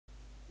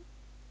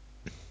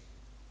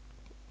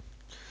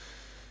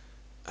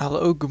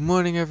Hello, good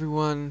morning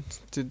everyone.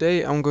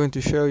 Today I'm going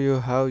to show you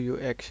how you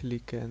actually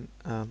can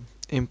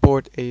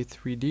import a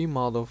 3D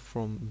model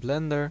from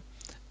Blender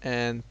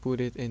and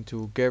put it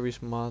into Garry's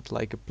mod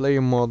like a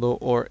player model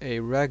or a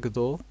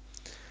ragdoll.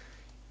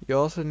 You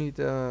also need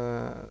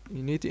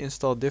to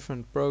install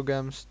different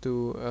programs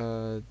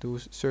to do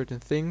certain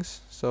things.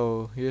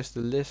 So here's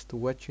the list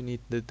what you need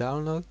to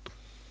download.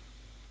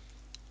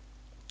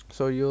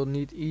 So you'll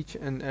need each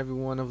and every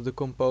one of the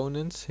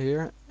components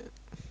here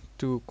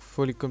to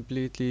fully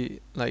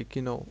completely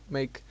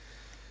make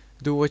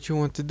do what you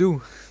want to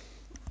do.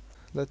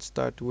 Let's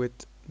start with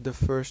the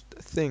first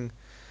thing.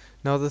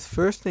 Now the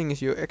first thing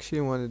is you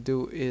actually want to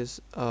do is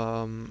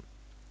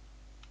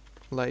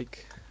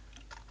like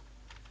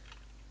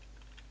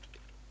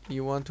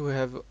you want to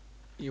have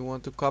you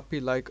want to copy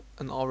like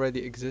an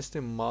already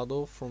existing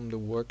model from the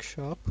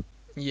workshop.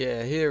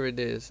 Yeah, here it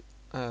is.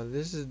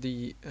 This is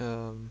the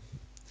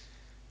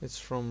it's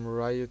from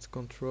Riot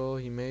Control.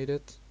 He made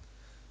it.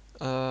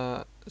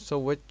 So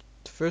what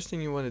the first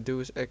thing you want to do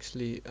is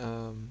actually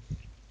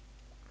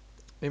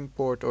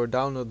import or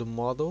download the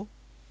model.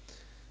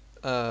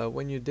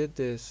 When you did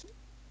this,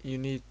 you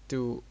need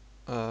to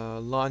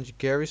launch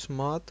Garry's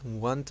mod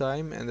one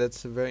time, and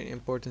that's a very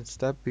important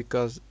step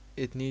because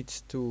it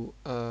needs to,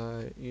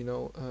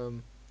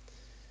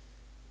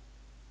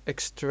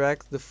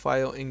 extract the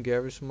file in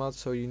Garry's mod.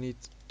 So you need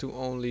to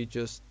only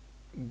just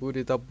boot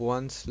it up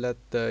once, let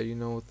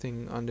the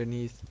thing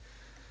underneath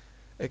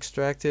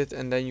extract it,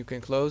 and then you can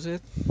close it.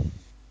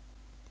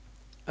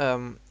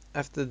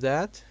 After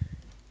that,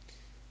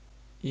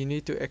 you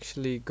need to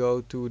actually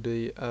go to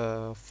the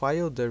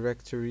file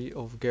directory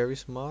of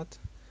Garry's mod.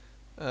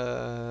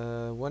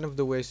 One of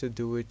the ways to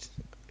do it,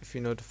 if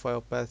you know the file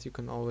path, you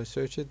can always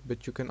search it,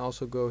 but you can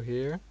also go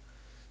here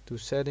to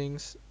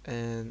settings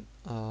and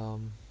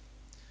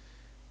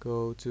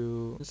go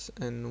to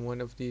and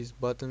one of these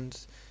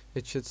buttons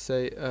it should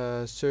say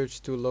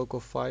search to local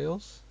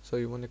files, so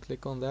you want to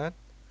click on that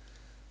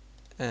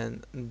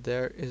and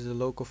there is a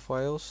local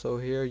file. So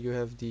here you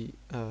have the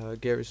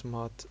Garry's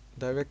mod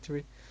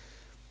directory.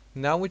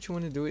 Now what you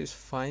want to do is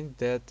find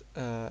that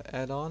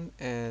add-on,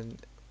 and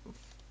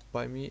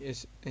by me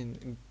is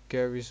in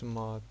Garry's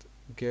mod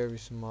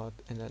and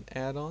then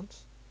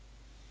add-ons.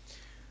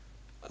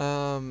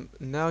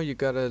 Now you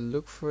gotta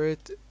look for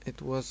it.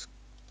 It was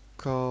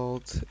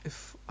called,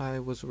 if I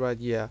was right,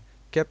 yeah,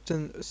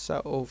 Captain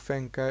Sao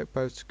Van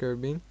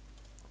Puitskerbin.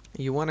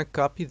 You wanna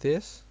copy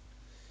this.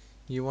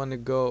 You wanna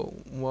go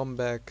one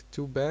back,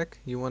 two back.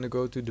 You wanna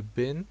go to the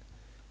bin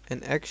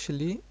and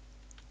actually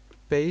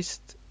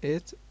paste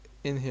it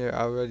in here.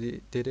 I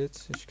already did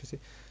it, as you can see.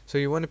 So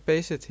you wanna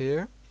paste it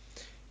here.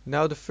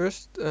 Now the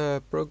first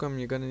program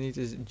you're gonna need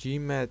is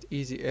Gmad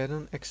Easy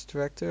Add-on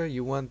Extractor.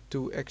 You want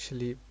to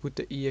actually put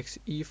the exe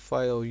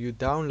file you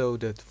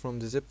downloaded from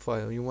the zip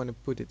file. You want to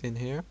put it in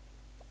here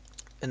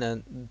and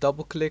then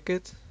double click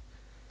it.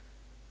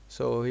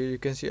 So here you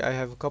can see I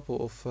have a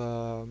couple of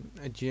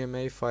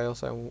GMA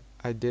files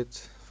I did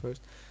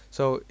first.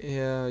 So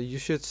you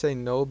should say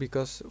no,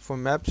 because for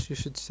maps you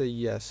should say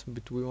yes,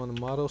 but we want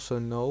a model, so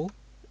no,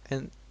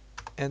 and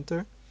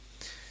enter.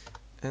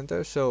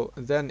 So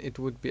then it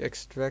would be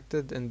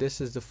extracted and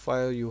this is the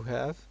file you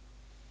have.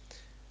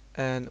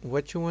 And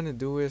what you want to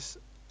do is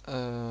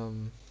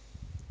um,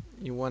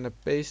 you want to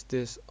paste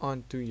this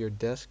onto your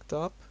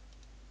desktop.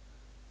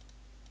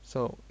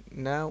 So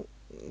now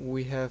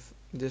we have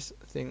this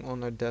thing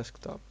on our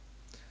desktop.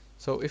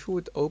 So if we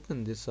would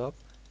open this up,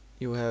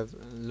 you have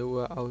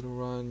Lua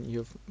Autorun, you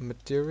have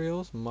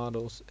materials,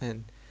 models,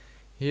 and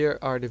here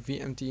are the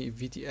VMT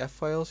VTF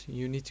files.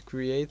 You need to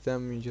create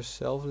them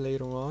yourself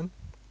later on,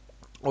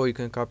 or you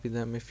can copy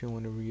them if you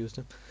want to reuse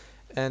them.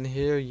 And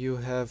here you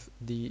have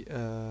the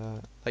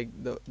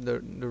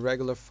the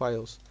regular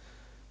files.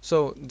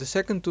 So the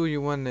second tool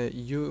you want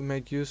to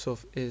make use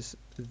of is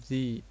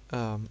the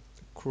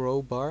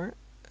Crowbar.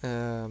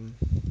 Um,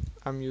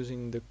 I'm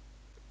using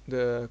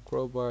the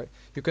Crowbar.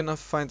 You cannot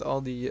find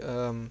all the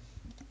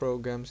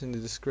programs in the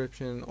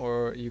description,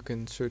 or you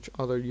can search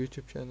other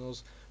YouTube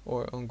channels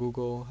or on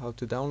Google how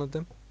to download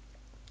them.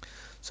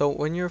 So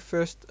when you're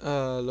first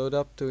load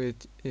up to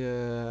it,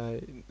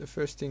 the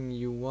first thing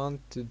you want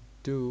to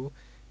do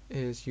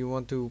is you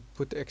want to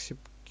put the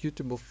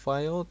executable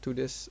file to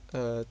this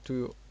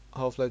to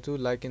Half-Life 2,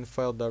 like in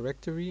file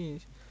directory.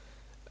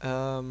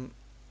 Um,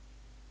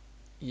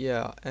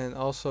 yeah, and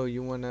also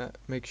you want to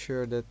make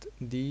sure that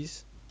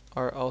these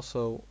are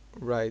also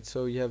right.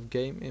 So you have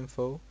game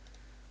info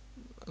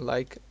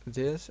like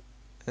this,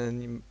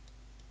 and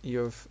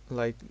you've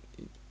like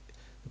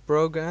the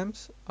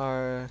programs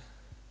are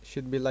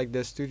should be like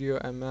the Studio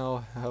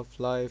ML,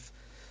 Half-Life,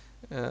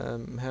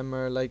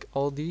 Hammer, like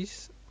all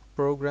these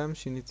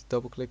programs. You need to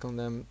double click on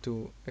them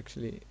to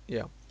actually,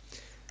 yeah.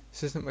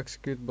 System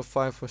executable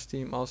file for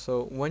Steam.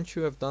 Also, once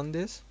you have done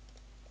this,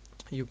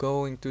 you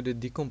go into the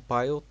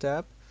decompile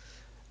tab.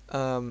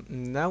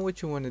 Now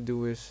what you want to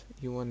do is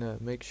you want to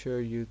make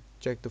sure you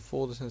check the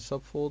folders and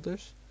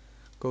subfolders.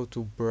 Go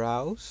to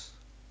browse.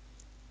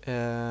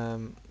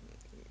 Um,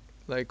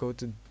 like go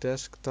to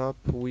desktop,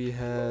 we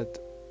had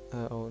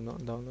oh, not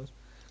downloads.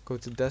 Go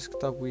to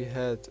desktop, we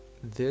had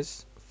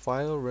this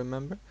file,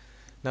 remember?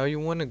 Now you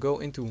want to go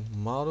into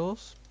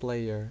models,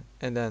 player,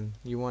 and then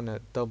you want to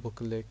double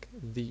click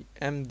the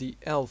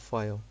MDL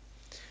file.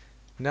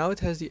 Now it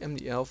has the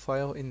MDL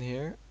file in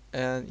here,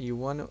 and you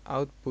want to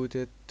output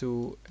it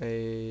to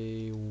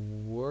a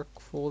work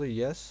folder,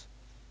 yes.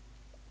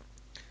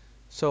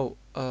 So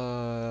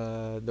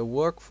the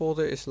work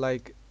folder is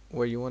like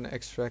where you want to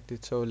extract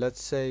it. So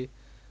let's say,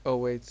 oh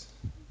wait.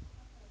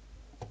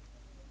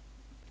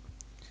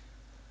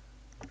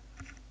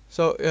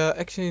 So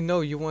actually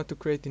no, you want to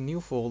create a new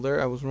folder.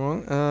 I was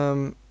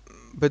wrong.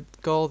 But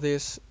call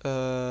this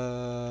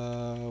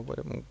what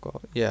am I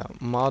call? Yeah,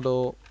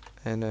 model,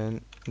 and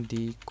then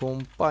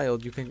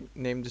decompiled. You can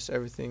name this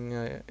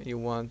everything you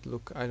want.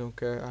 Look, I don't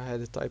care. I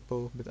had a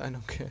typo, but I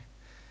don't care.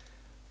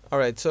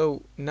 Alright,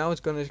 so now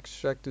it's gonna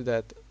extract to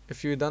that.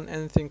 If you've done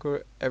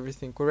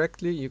everything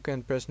correctly, you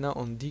can press now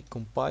on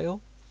decompile,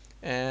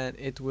 and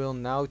it will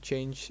now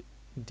change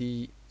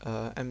the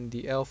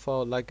MDL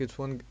file like it's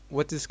one.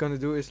 What it's gonna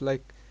do is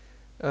like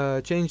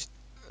change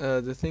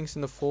the things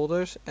in the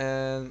folders,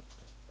 and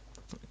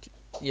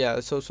yeah,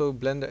 so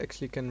Blender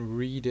actually can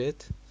read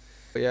it.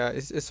 Yeah,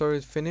 it's already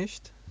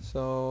finished.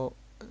 So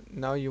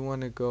now you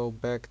want to go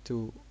back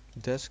to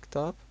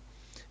desktop.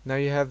 Now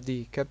you have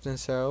the Captain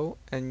Sao,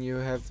 and you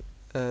have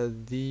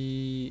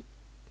the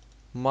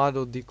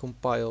model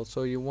decompiled.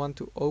 So you want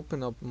to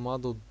open up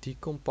model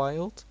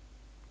decompiled,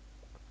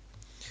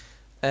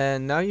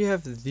 and now you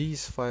have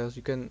these files.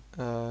 You can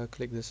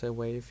click this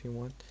away if you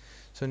want.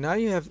 So now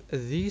you have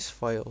these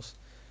files.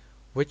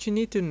 What you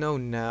need to know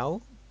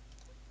now,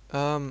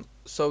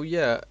 so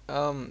yeah,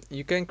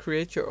 you can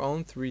create your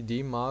own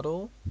 3D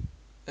model,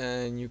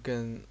 and you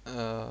can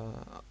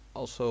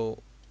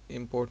also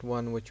import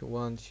one what you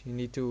want. You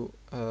need to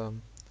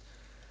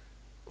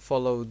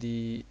follow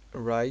the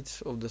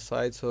rights of the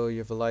site, so you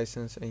have a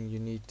license, and you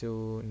need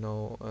to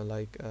know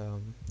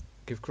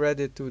give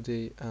credit to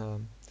the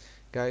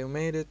guy who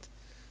made it.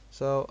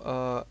 So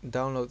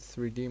download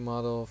 3D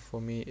model for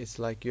me it's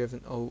like you have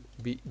an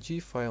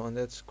OBJ file, and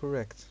that's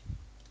correct.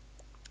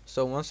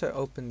 So once I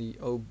open the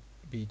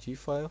OBJ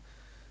file,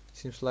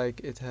 seems like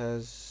it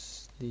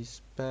has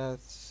these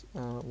paths.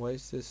 Why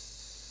is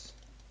this?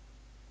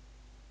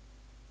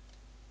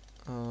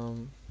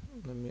 Um,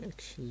 Let me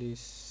actually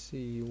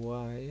see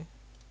why.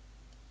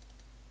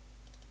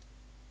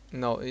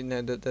 No,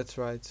 no, that's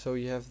right. So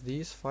you have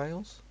these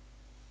files,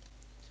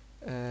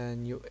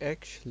 and you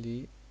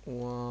actually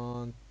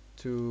want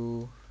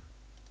to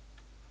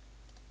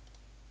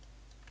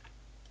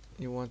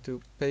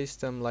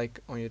paste them like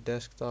on your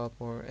desktop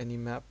or any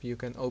map. You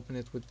can open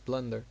it with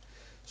Blender.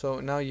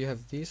 So now you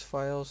have these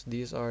files.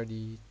 These are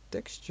the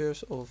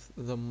textures of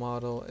the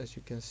model, as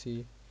you can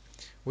see,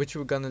 which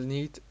we're gonna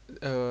need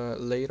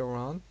later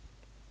on.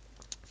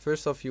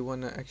 First off, you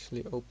want to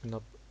actually open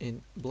up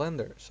in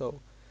Blender.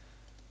 So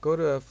go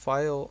to a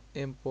file,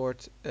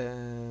 import,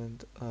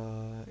 and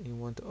you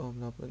want to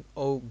open up an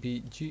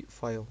OBJ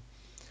file.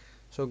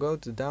 So go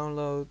to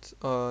download.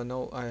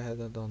 No, I had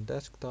it on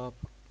desktop.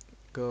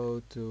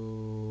 Go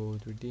to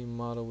 3D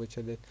model, which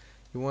I did.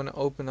 You want to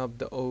open up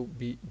the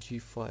OBJ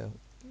file.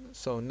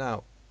 So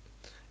now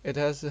it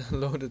has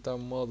loaded our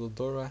model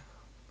Dora.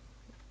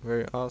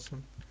 Very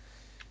awesome.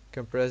 You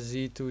can press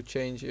Z to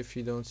change if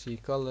you don't see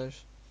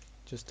colors,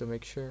 just to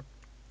make sure.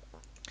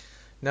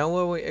 Now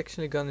what we're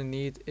actually gonna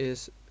need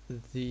is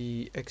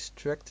the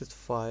extracted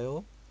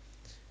file.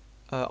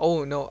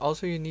 Oh no,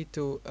 also you need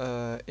to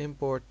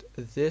import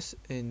this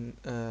in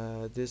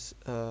this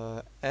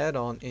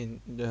add-on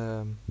in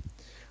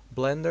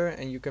Blender,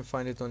 and you can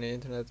find it on the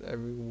internet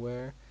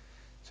everywhere.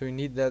 So you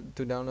need that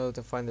to download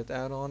and find that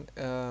add-on.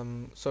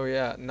 So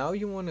yeah, now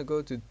you want to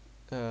go to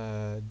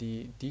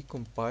the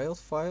decompiled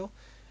file,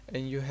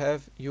 and you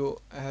have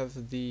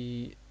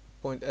the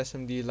point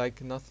SMD,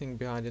 like nothing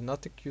behind it,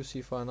 not the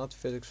QC file, not the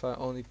physics file,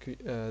 only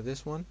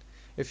this one.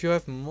 If you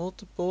have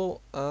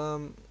multiple,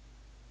 yeah,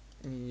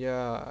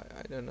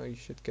 I don't know, you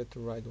should get the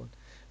right one.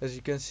 As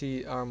you can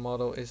see, our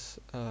model is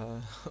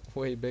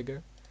way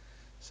bigger,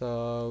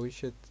 so we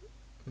should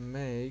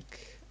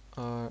make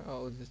our,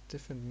 oh, the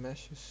different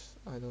meshes.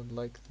 I don't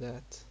like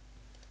that.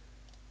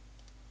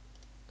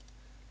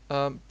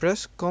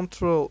 Press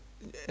Ctrl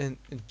and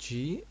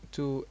G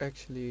to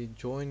actually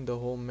join the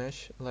whole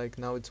mesh. Like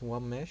now it's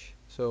one mesh,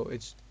 so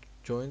it's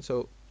joined.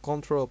 So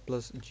Ctrl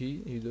plus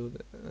G, you do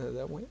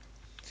that way.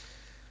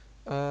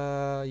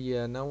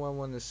 Yeah, now I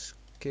want to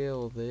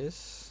scale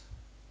this,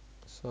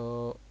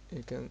 so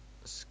you can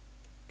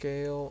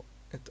scale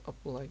it up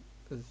like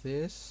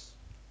this.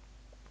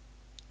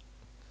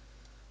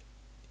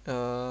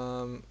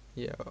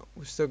 Yeah,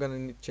 we're still gonna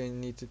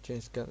need to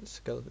change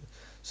skeleton.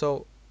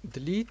 So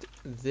delete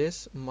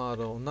this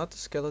model, not the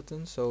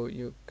skeleton. So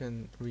you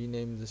can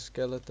rename the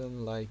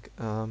skeleton like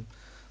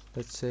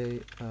let's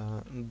say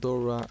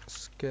Dora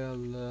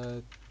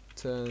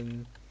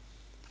skeleton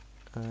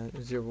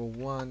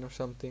 01 or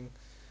something.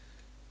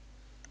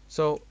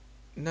 So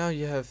now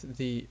you have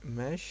the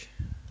mesh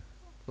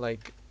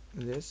like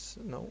this.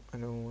 No, I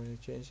don't want to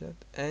change that.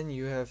 And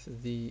you have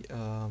the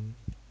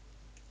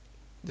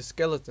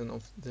skeleton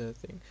of the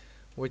thing.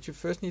 What you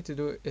first need to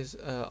do is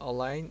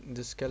align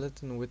the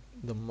skeleton with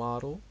the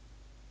model.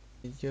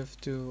 You have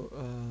to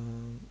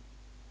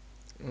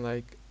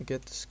like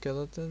get the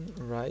skeleton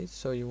right.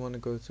 So you want to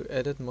go to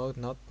edit mode,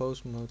 not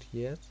pose mode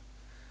yet.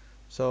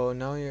 So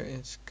now you're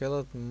in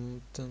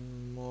skeleton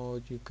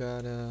mode. You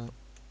gotta,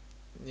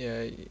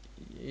 yeah,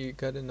 you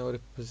gotta know the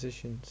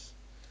positions.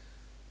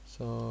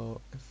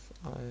 So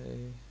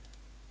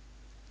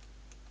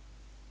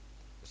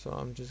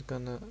I'm just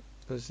gonna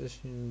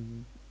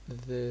position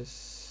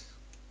this.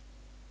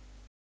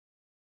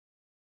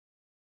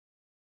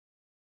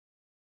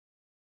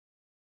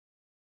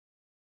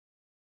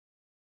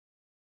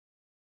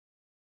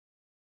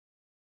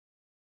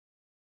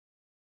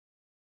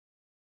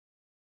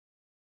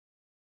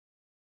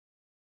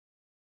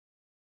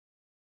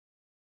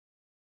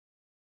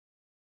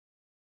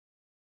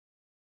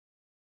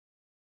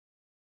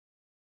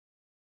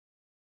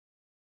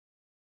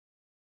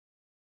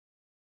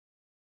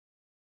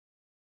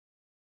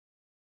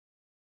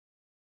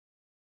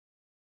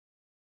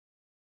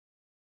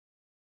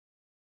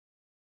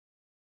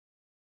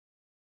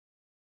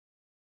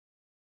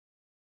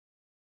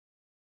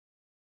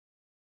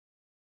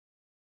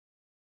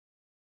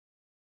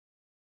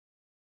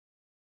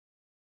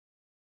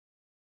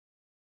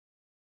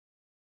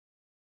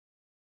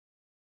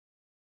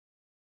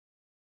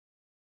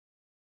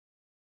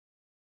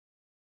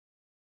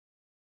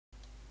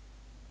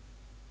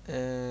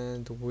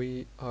 And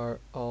we are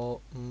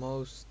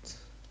almost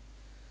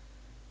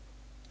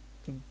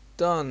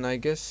done, I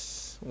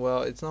guess.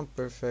 Well, it's not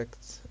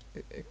perfect.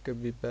 It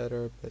could be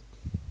better, but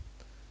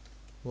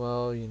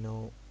well,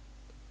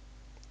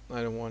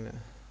 I don't wanna.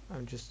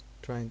 I'm just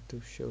trying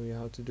to show you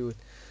how to do it.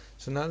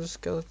 So now the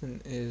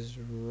skeleton is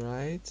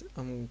right.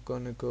 I'm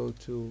gonna go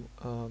to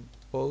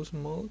pose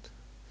mode.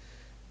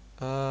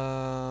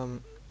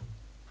 Um,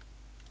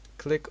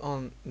 Click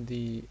on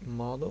the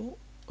model.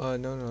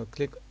 No,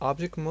 click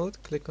object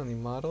mode. Click on the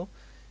model.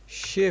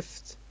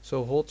 Shift.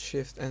 So hold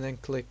shift and then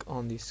click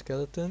on the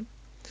skeleton.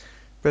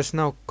 Press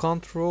now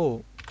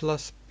Control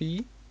plus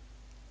P.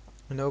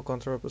 No,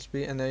 Control plus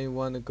P, and then you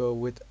want to go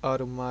with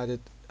automatic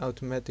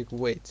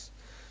weights.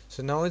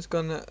 So now it's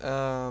gonna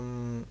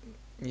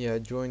yeah,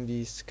 join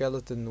the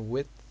skeleton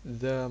with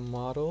the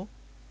model.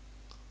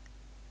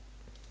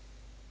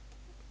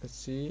 Let's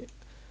see.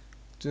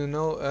 To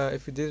know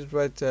if you did it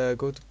right,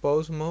 go to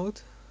pose mode.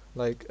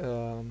 Like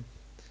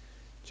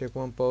check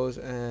one pose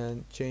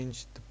and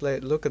change the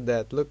play. Look at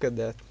that! Look at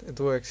that! It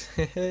works.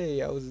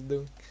 Hey, I was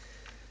doing.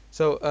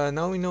 So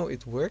now we know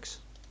it works.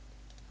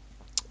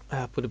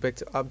 Put it back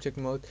to object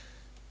mode.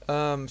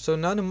 So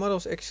now the model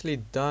is actually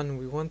done.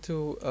 We want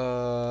to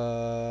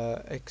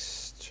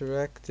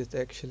extract it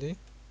actually.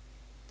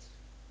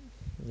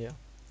 Yeah.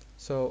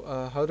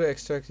 So how to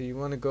extract it? You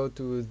want to go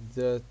to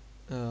the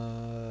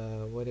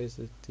what is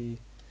it?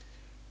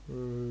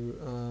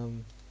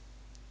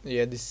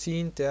 Yeah, the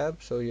scene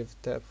tab. So you have a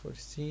tab for the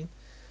scene.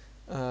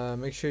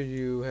 Make sure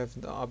you have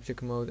the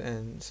object mode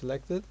and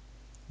selected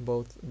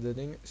both the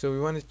thing. So we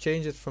want to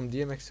change it from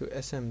DMX to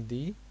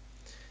SMD.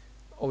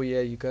 Oh yeah,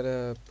 you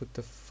gotta put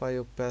the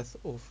file path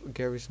of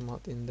Garry's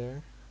mod in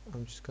there.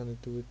 I'm just gonna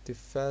do it the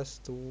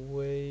fast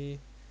way.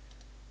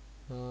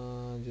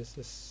 Just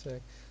a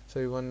sec. So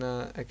you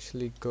wanna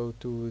actually go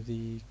to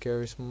the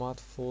Garry's mod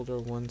folder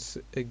once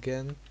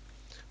again,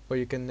 or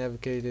you can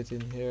navigate it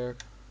in here.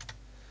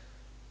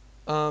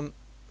 Um,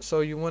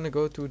 so you wanna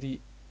go to the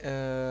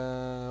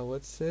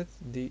what's it?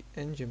 The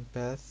engine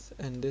path,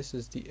 and this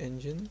is the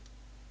engine.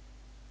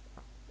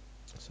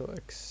 So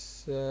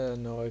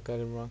no, I got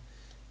it wrong.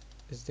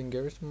 Is it in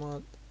Garry's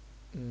mod?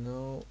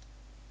 No,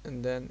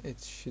 and then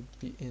it should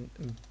be in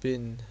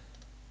bin.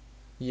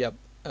 Yep.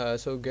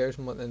 So Garry's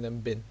mod and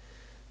then bin.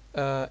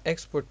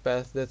 Export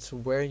path, that's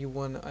where you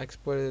want to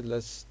export it.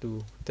 Let's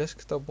do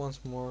desktop once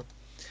more.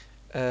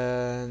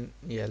 And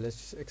yeah, let's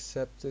just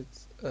accept it.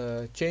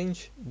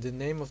 Change the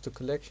name of the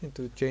collection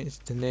to change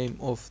the name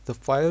of the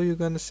file you're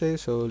gonna save.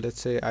 So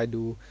let's say I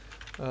do,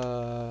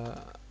 uh,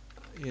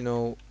 you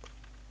know,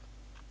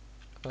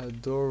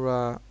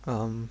 Dora,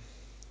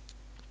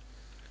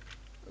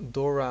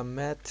 Dora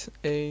Mat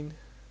A.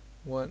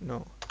 What?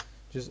 No,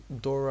 just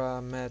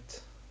Dora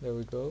Mat. There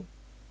we go.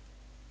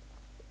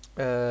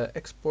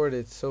 Export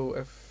it. So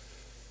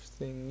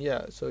everything,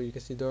 yeah. So you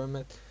can see Dora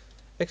Mat.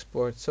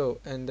 Export. So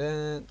and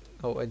then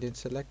oh, I didn't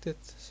select it.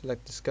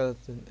 Select the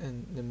skeleton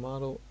and the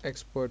model.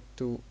 Export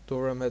to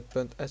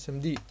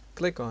doramat.smd.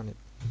 Click on it.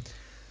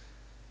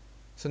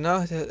 So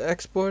now it has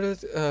exported.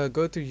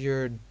 Go to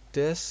your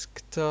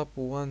desktop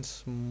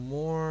once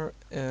more,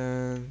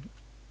 and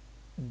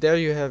there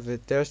you have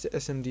it. There's the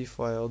smd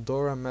file,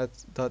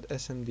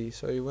 doramat.smd.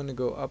 So you want to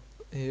go up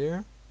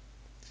here.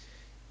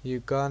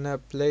 You're gonna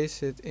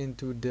place it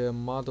into the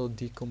model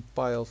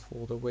decompile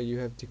folder where you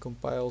have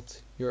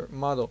decompiled your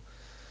model.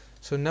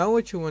 So now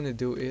what you want to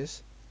do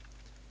is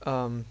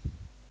um,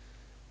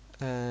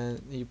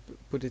 and you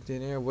put it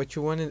in here. What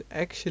you want to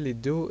actually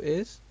do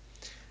is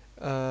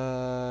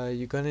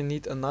you're gonna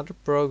need another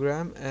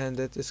program, and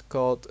that is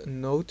called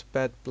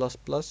Notepad++.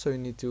 So you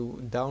need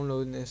to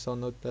download and install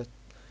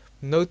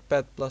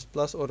Notepad++,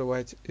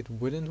 otherwise it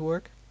wouldn't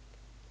work.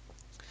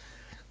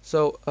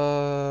 So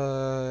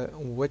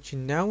what you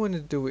now want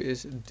to do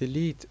is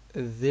delete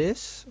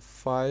this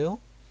file,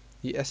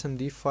 the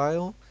SMD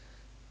file,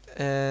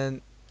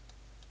 and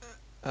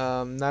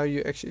now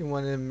you actually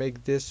want to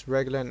make this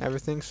regular and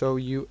everything. So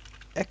you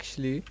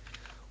actually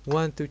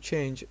want to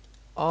change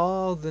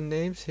all the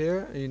names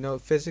here. You know,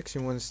 physics,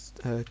 you want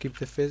to keep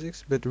the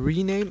physics, but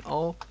rename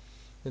all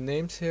the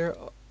names here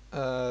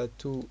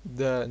to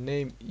the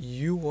name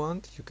you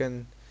want. You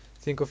can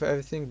think of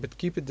everything, but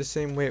keep it the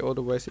same way,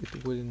 otherwise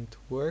it wouldn't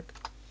work.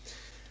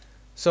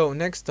 So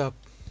next up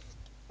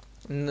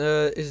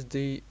is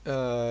the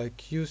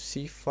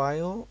QC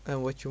file,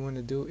 and what you want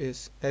to do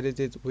is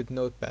edit it with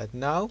Notepad.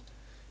 Now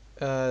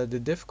the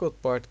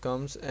difficult part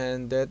comes,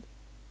 and that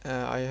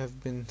I have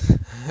been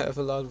have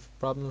a lot of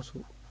problems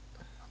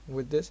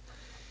with this.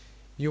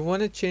 You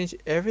want to change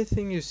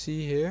everything you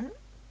see here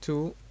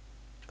to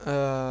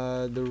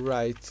the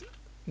right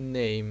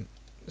name.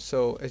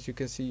 So as you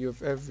can see, you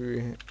have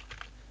everywhere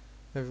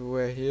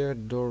here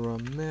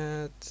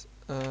Doramat,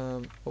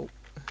 oh,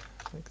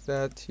 like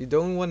that. You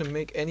don't want to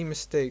make any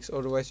mistakes,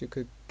 otherwise you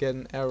could get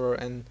an error,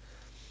 and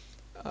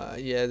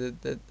yeah,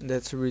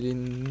 that's really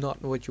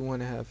not what you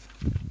want to have.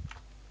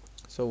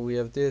 So we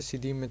have this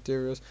CD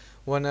materials.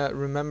 Wanna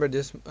remember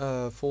this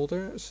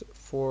folder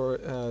for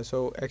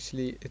so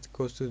actually it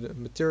goes to the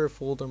material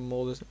folder,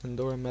 models and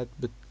Doramat,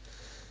 but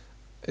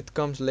it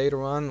comes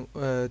later on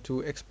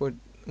to export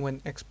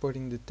when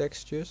exporting the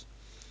textures.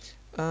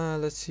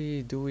 Let's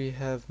see, do we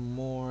have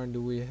more?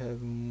 Do we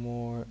have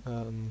more?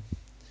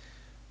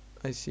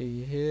 I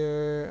see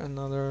here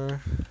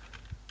another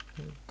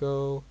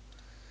go.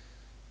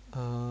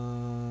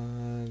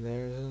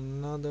 There's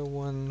another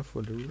one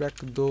for the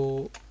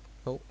ragdoll.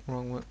 Oh,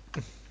 wrong one.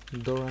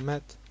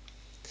 Doramat.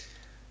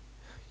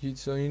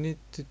 So you need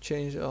to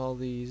change all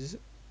these.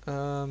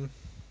 Um,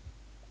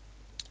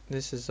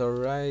 this is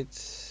alright.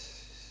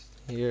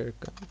 Here,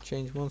 gonna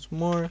change once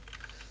more.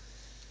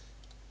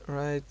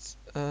 Right.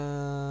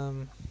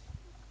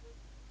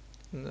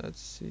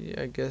 Let's see.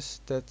 I guess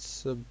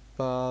that's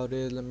about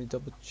it. Let me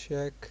double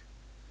check.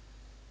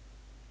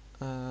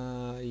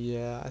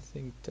 Yeah, I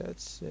think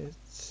that's it.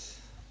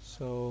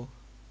 So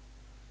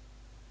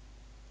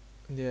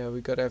yeah,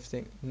 we got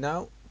everything.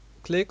 Now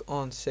click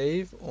on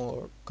save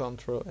or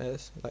Control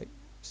S, like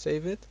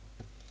save it.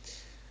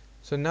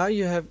 So now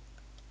you have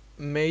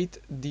made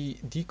the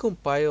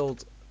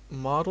decompiled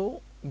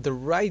model the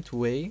right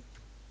way,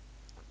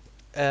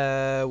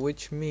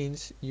 which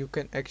means you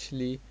can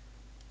actually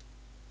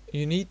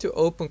you need to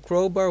open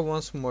Crowbar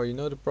once more. You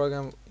know, the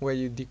program where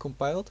you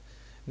decompiled.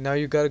 Now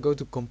you gotta go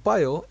to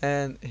compile,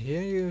 and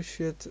here you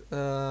should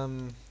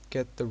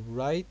get the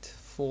right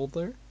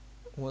folder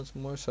once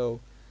more. So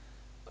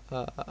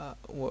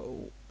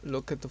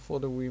look at the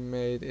folder we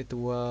made. It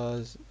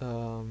was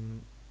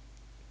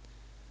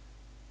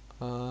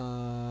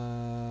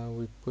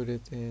we put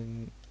it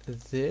in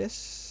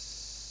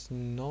this.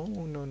 No,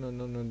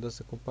 that's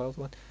the compiled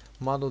one.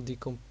 Model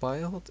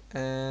decompiled,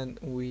 and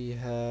we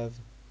have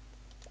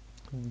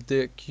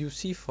the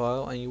QC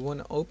file, and you want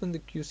to open the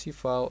QC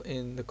file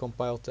in the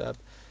compile tab.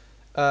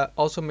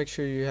 Also make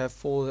sure you have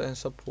folder and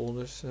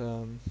subfolders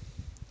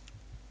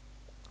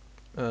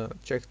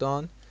checked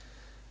on.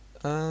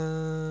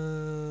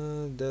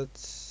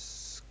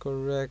 That's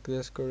correct.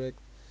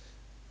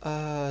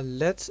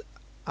 Let's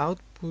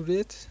output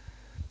it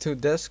to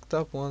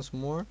desktop once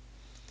more.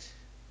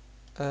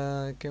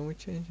 Can we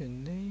change the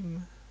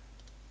name?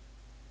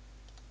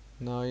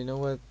 No, you know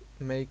what?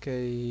 Make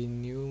a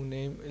new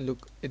name.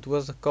 Look, it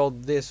was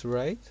called this,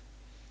 right?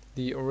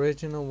 The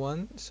original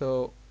one.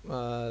 So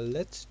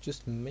let's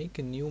just make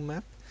a new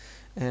map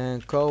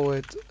and call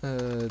it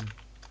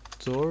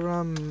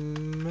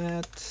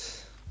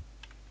Doramat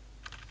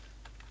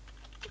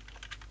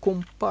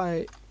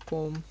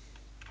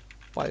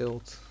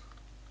compiled.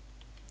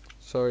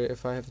 Sorry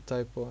if I have a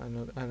typo.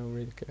 I don't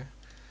really care.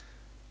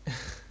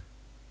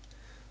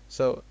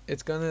 So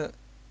it's gonna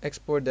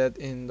export that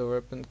in the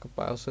web and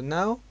compile. So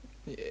now,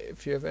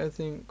 if you have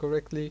everything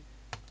correctly,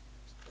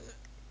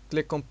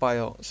 click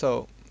compile.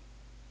 So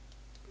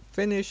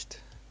finished,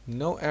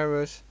 no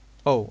errors.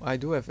 Oh, I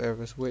do have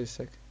errors. Wait a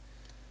sec.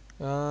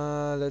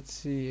 Let's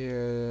see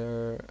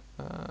here.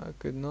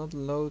 Could not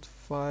load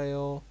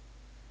file.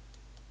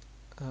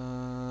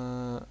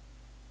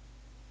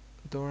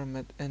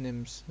 Doramat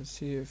anims. Let's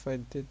see if I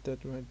did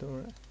that right.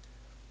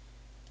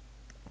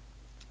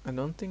 I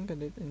don't think I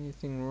did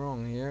anything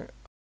wrong here.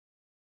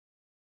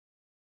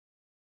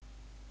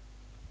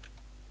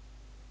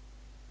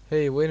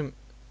 Hey, wait a minute.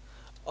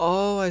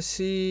 Oh, I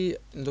see.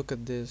 Look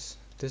at this.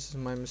 This is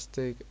my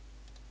mistake.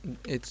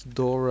 It's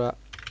Dora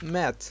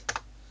Mat.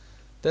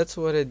 That's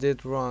what I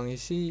did wrong. You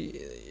see,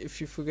 if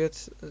you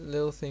forget a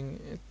little thing,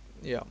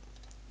 yeah,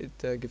 it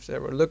gives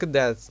error. Look at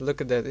that.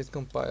 Look at that. It's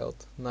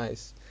compiled.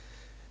 Nice.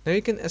 Now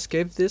you can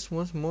escape this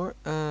once more.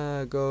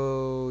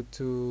 Go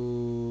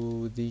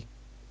to the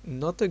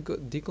not the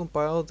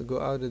decompiled.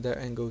 Go out of there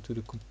and go to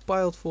the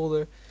compiled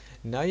folder.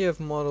 Now you have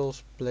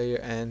models player,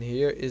 and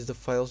here is the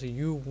files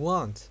you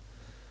want.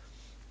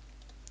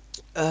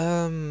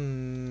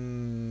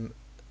 Um.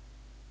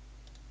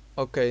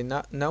 Okay.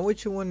 Now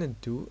what you want to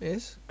do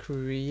is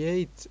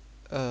create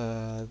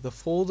the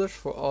folders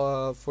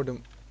for the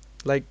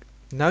like.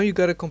 Now you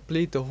gotta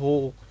complete the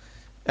whole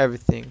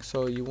everything.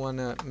 So you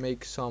wanna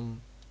make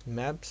some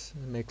maps,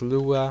 make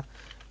Lua,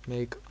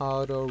 make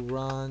auto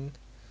run,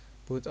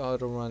 put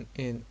auto run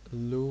in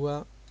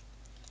Lua.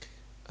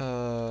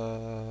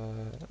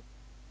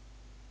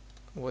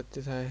 What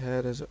did I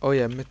had as oh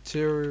yeah,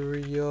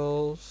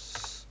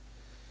 materials,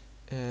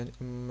 and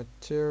in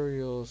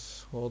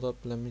materials, hold up,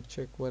 let me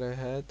check what I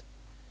had.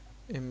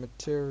 In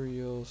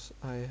materials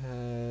I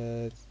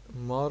had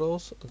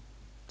models,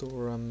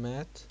 Dora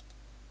mat.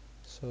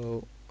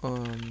 So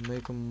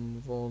make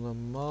them all the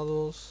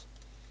models,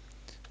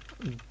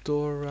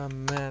 Dora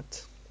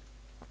mat.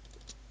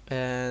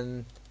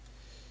 And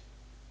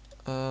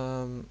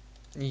um,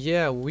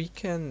 yeah, we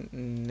can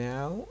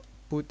now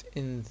put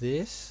in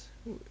this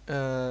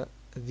the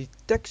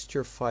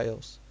texture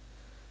files.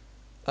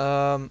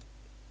 Um,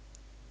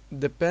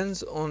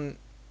 Depends on.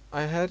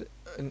 I had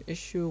an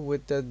issue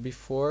with that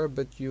before,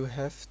 but you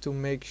have to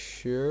make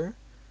sure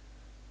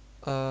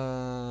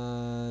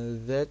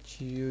that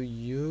you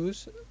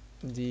use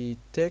the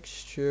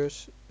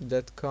textures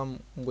that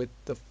come with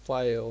the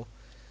file.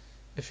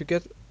 If you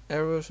get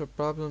errors or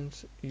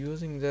problems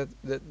using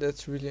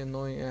that's really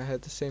annoying. I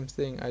had the same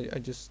thing. I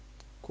just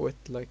quit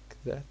like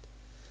that.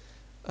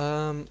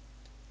 Um,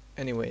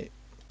 anyway,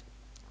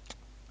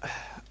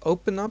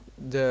 open up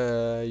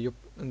the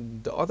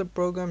other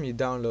program you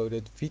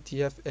downloaded,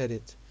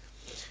 VTFEdit.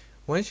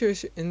 Once you're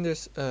in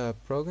this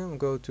program,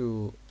 go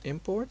to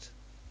import.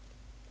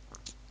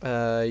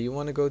 You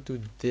want to go to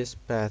this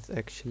path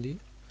actually.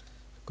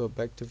 Go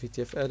back to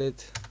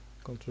VTFEdit,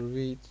 Control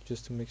V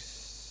just to make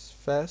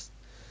fast.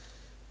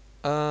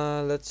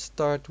 Let's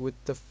start with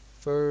the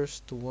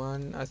first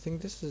one. I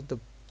think this is the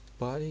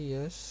body,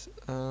 yes.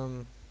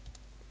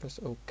 Press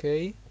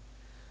OK.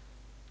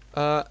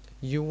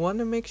 You want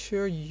to make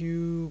sure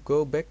you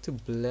go back to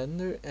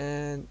Blender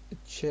and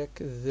check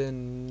the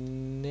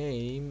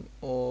name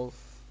of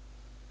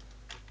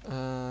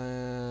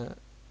uh,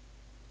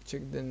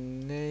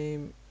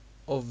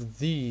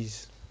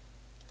 these,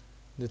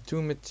 the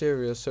two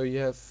materials. So you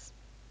have,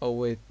 oh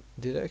wait,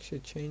 did I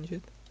actually change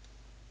it?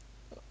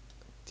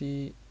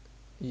 The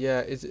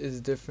Yeah,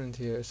 it's different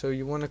here. So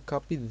you want to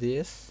copy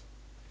this.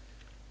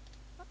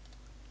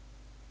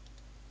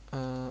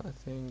 I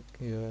think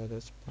yeah,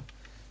 that's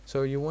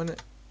so you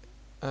want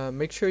to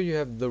make sure you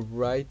have the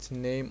right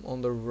name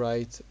on the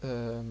right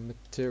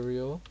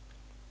material.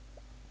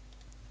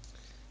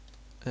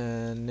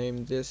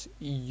 Name this.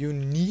 You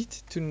need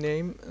to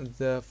name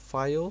the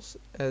files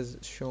as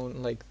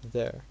shown like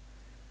there.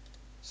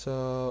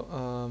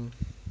 So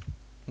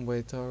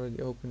wait, I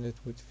already opened it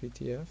with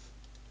VTF.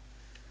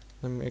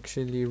 Let me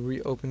actually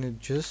reopen it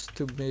just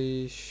to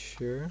be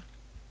sure.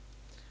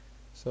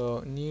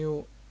 So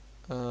new,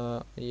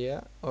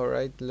 yeah,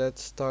 alright,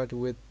 let's start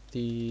with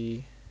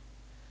the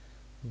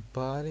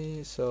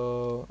body.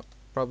 So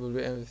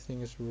probably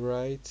everything is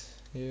right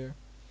here.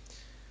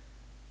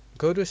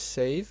 Go to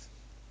save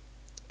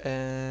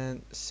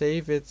and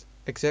save it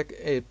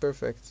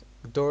perfect.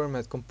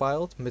 Doormat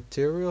compiled,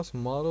 materials,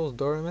 models,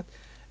 doormat,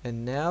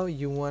 and now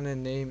you want to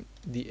name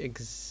the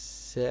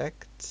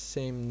exact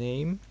same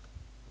name.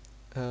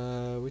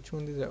 Which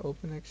one did I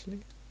open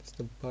actually? It's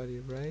the body,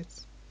 right?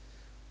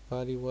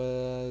 Body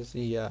was,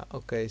 yeah,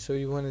 okay, so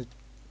you want to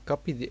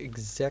copy the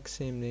exact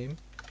same name.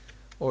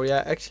 Or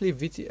yeah, actually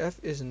VTF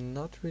is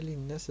not really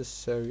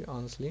necessary,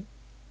 honestly.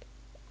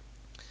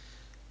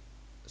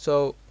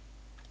 So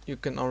you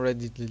can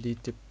already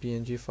delete the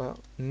PNG file.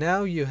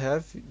 Now you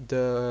have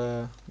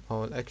the,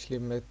 oh,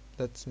 actually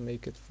let's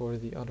make it for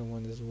the other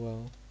one as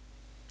well.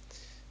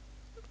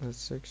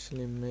 Let's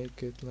actually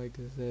make it like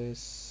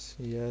this.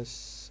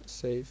 Yes,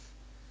 save.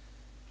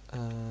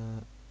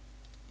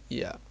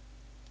 Yeah,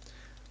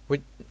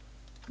 with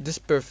this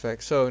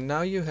perfect. So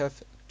now you have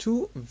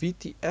two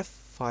VTF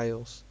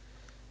files.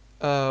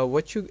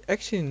 What you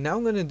actually now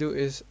gonna do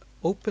is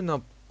open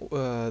up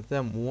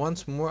them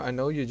once more. I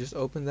know you just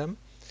opened them.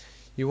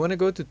 You want to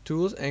go to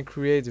tools and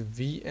create a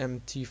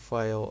VMT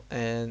file,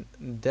 and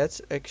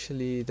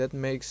that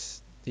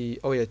makes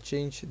the, oh yeah,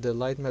 change the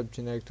light map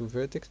generic to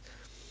vertex.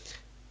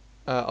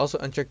 Also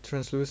uncheck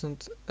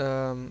translucent,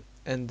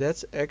 and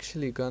that's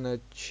actually gonna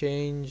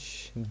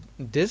change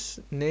this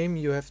name.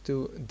 You have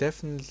to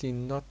definitely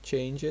not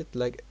change it,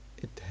 like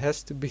it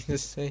has to be the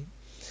same.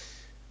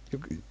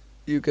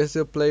 You can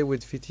still play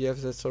with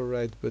VTFs, that's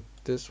alright, but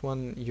this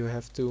one you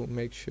have to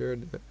make sure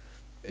that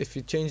if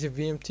you change the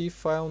VMT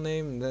file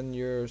name, then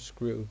you're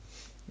screwed.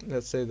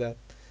 Let's say that.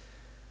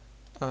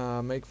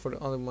 Make for the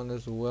other one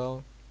as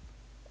well.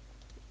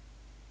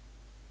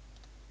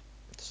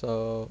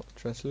 So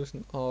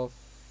translucent off,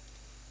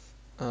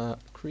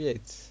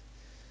 create.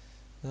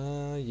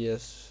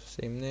 Yes,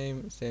 same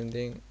name, same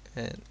thing,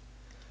 and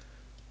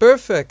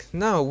perfect.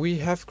 Now we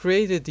have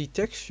created the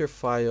texture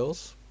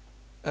files,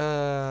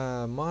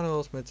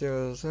 models,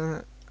 materials,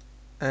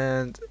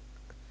 and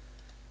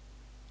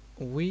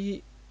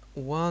we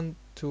want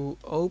to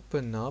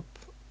open up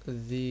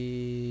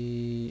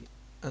the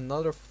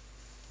another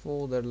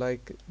folder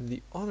like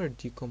the other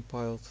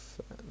decompiled.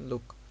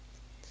 Look,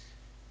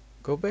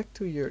 go back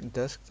to your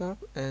desktop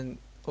and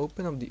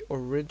open up the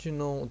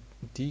original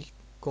the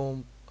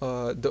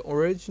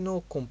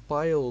original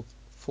compiled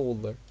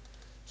folder.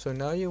 So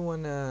now you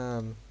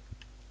wanna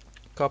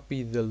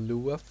copy the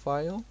Lua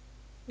file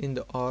in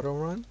the auto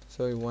run.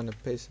 So you wanna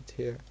paste it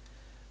here.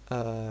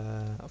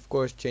 Of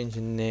course, change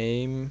the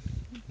name,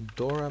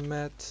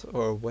 Doramat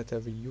or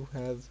whatever you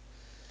have.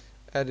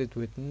 Edit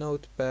with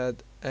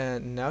Notepad,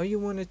 and now you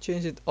wanna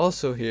change it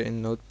also here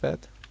in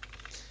Notepad.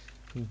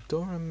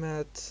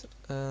 Doramat,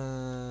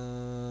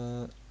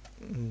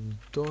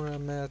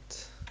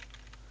 Doramat.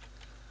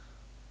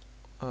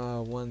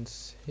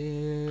 Once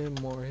here,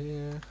 more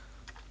here.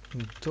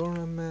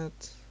 Doramat.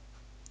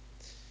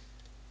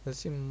 Let's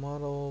see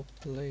model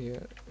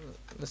player.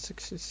 Let's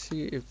actually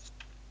see if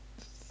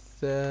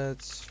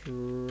that's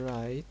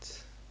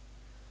right.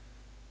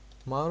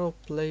 Model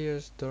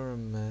players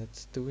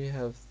Doramat. Do we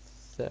have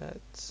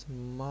that?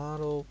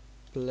 Model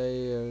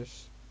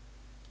players.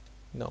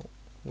 No,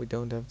 we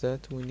don't have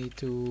that. We need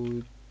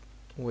to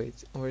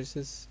wait. Or is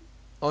this?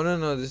 Oh no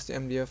no, this is the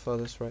MDF file.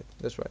 That's right.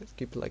 That's right.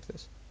 Keep it like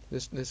this.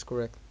 This is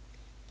correct.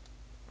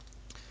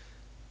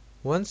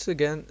 Once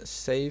again,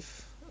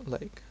 save.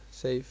 Like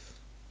save.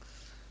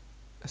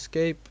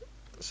 Escape.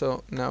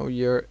 So now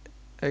you're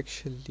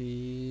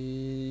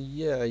actually,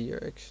 yeah,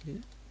 you're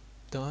actually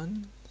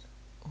done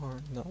or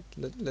not.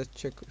 Let's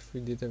check if we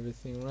did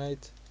everything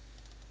right.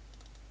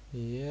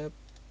 Yep,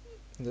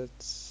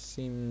 that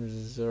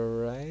seems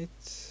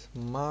right.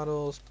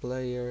 Models,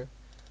 player.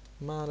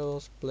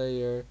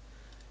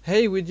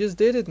 Hey, we just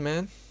did it,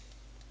 man.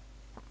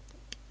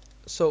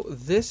 So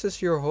this is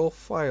your whole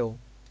file.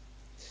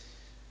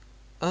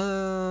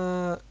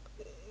 Uh,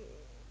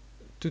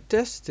 to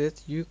test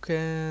it, you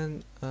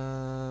can,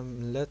 I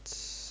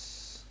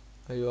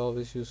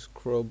always use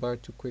Crowbar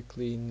to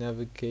quickly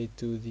navigate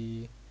to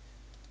the,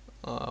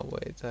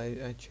 wait,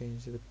 I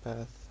changed the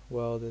path.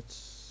 Well,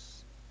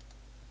 that's,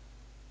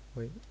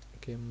 wait,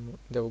 okay,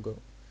 there we go.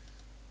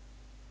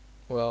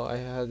 Well, I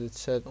had it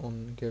set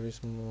on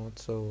Garry's mod,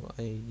 so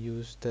I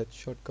used that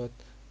shortcut.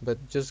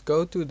 But just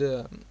go to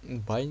the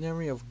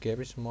binary of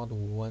Garry's mod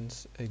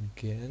once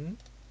again.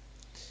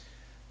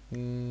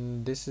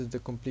 This is the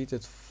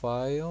completed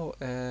file,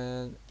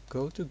 and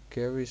go to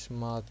Garry's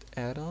mod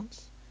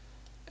add-ons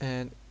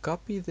and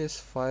copy this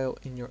file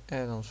in your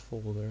add-ons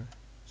folder.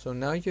 So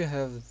now you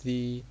have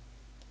the,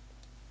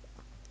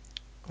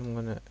 I'm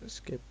gonna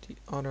skip the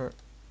other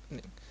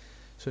thing.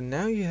 So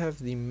now you have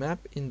the map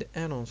in the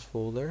add-ons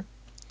folder.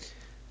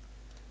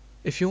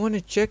 If you want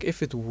to check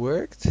if it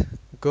worked,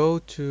 go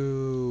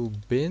to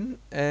bin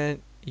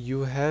and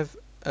you have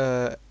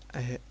a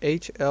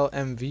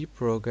HLMV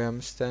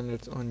program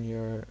standard on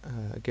your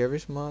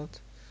Garry's mod.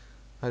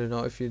 I don't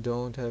know if you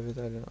don't have it,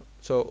 I don't know.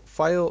 So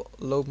file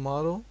load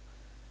model,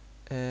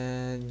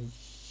 and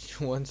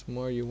once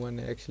more you want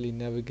to actually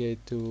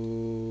navigate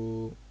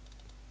to,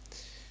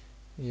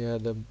 yeah,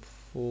 the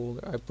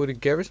folder. I put a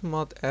Garry's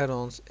mod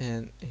add-ons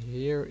and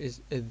here is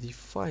the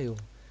file.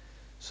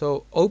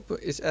 So open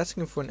is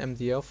asking for an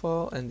MDL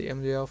file, and the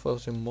MDL file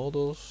is in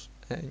models,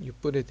 and you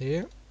put it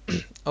here.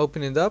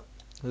 Open it up.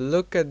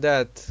 Look at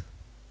that.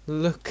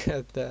 Look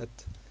at that.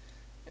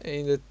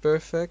 Ain't it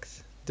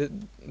perfect?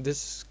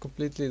 This is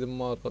completely the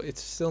model.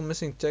 It's still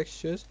missing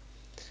textures.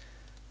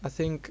 I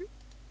think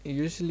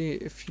usually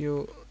if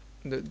you,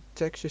 the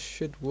textures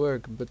should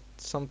work, but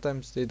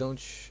sometimes they don't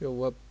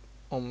show up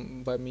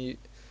on by me.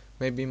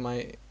 Maybe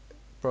my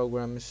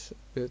program is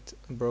a bit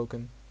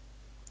broken.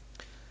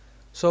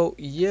 So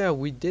yeah,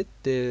 we did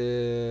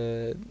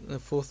the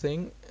full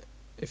thing.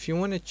 If you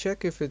want to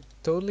check if it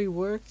totally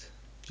worked,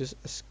 just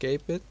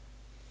escape it.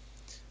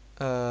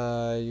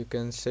 You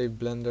can save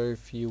Blender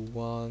if you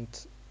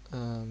want.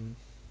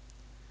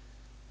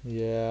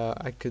 Yeah,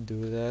 I could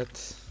do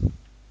that.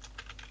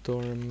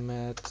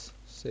 Doormat,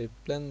 save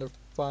Blender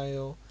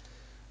file,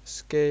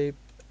 escape,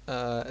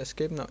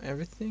 escape now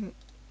everything,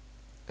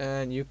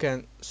 and you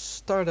can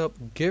start up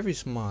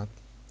Garry's mod.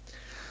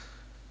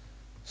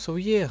 So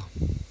yeah,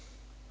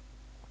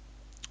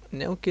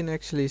 now we can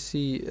actually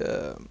see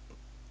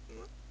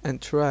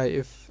and try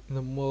if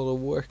the model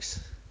works.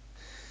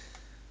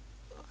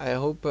 I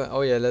hope.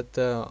 Oh yeah, let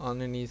the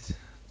underneath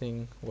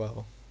thing.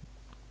 Well,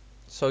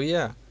 so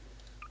yeah,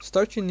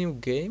 start your new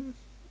game.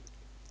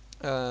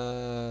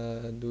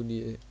 Do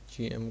the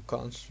GM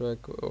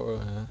construct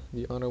or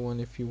the other one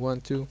if you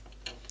want to.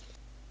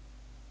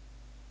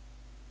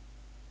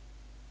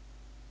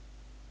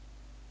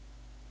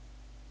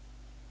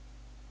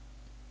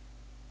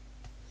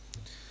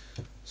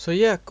 So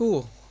yeah,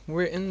 cool.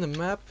 We're in the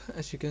map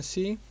as you can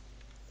see.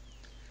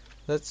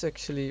 Let's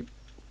actually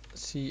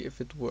see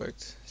if it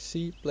worked.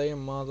 See player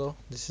model.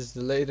 This is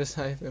the latest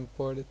I've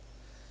imported.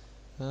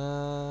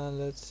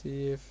 Let's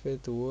see if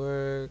it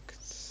worked.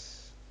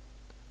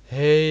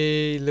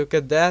 Hey, look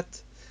at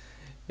that!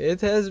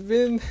 It has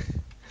been.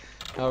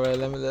 Alright,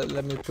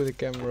 let me put the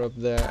camera up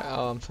there.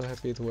 Oh, I'm so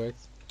happy it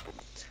worked.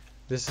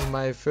 This is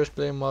my first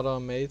player model I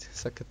made,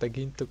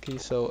 Sakatagin Toki,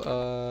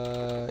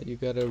 so you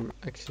gotta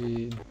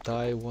actually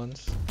die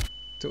once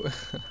to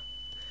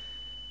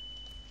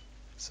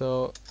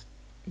so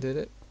did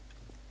it?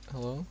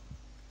 Hello?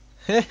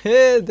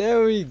 Hehe,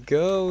 there we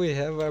go, we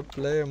have our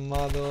player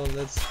model,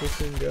 let's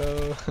freaking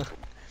go.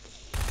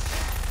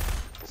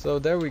 So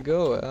there we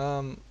go.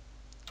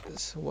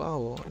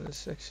 Wow,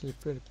 that's actually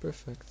pretty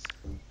perfect.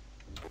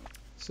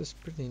 This is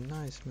pretty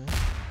nice, man.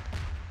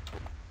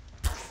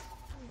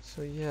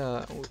 So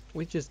yeah,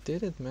 we just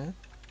did it, man.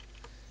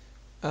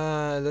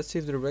 Let's see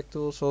if the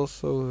rectals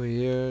also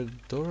here.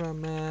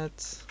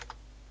 Doramat.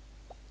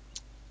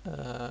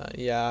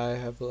 Yeah, I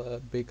have a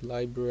big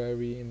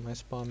library in my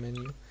spawn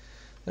menu.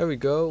 There we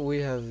go. We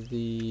have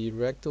the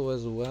rectal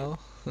as well.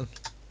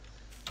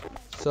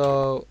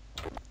 So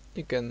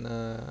you can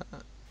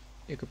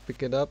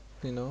pick it up,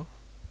 you know.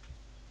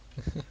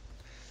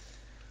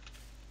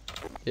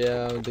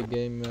 Yeah, the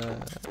game.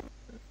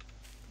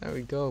 There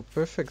we go.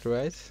 Perfect,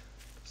 right?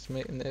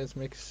 Let's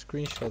make a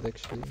screenshot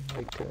actually.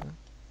 Like,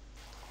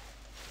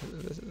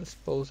 let's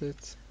pause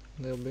it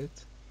a little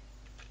bit,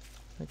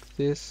 like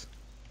this.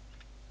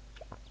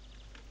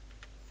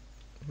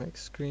 Make a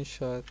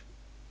screenshot.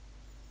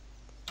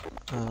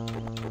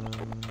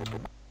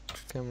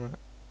 Camera.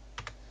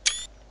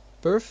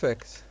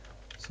 Perfect.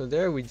 So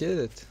there we did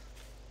it.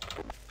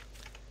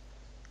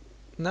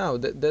 Now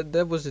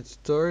that was a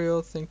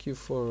tutorial. Thank you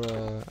for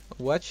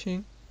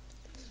watching.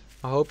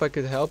 I hope I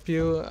could help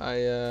you.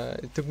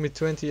 It took me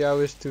 20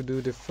 hours to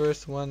do the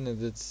first one,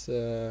 and it's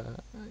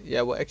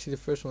yeah, well actually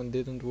the first one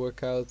didn't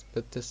work out,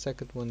 but the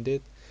second one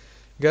did.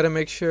 You gotta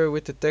make sure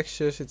with the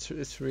textures,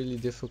 it's really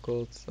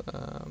difficult.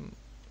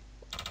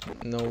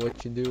 Know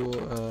what you do.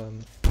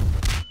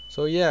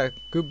 So yeah,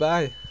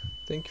 goodbye.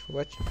 Thank you for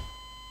watching.